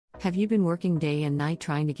Have you been working day and night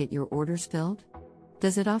trying to get your orders filled?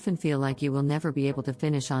 Does it often feel like you will never be able to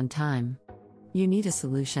finish on time? You need a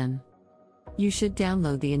solution. You should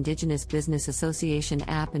download the Indigenous Business Association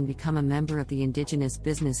app and become a member of the Indigenous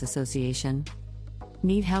Business Association.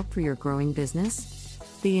 Need help for your growing business?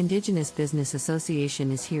 The Indigenous Business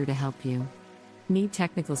Association is here to help you. Need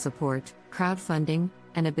technical support, crowdfunding,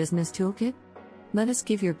 and a business toolkit? Let us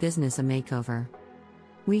give your business a makeover.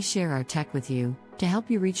 We share our tech with you to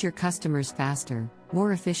help you reach your customers faster,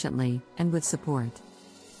 more efficiently, and with support.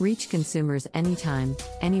 Reach consumers anytime,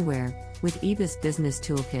 anywhere, with EVA's Business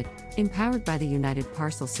Toolkit, empowered by the United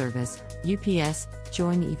Parcel Service, UPS.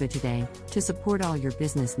 Join EVA today to support all your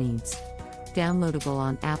business needs. Downloadable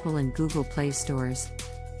on Apple and Google Play stores.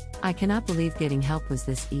 I cannot believe getting help was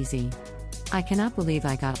this easy. I cannot believe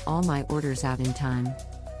I got all my orders out in time.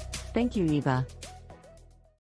 Thank you, EVA.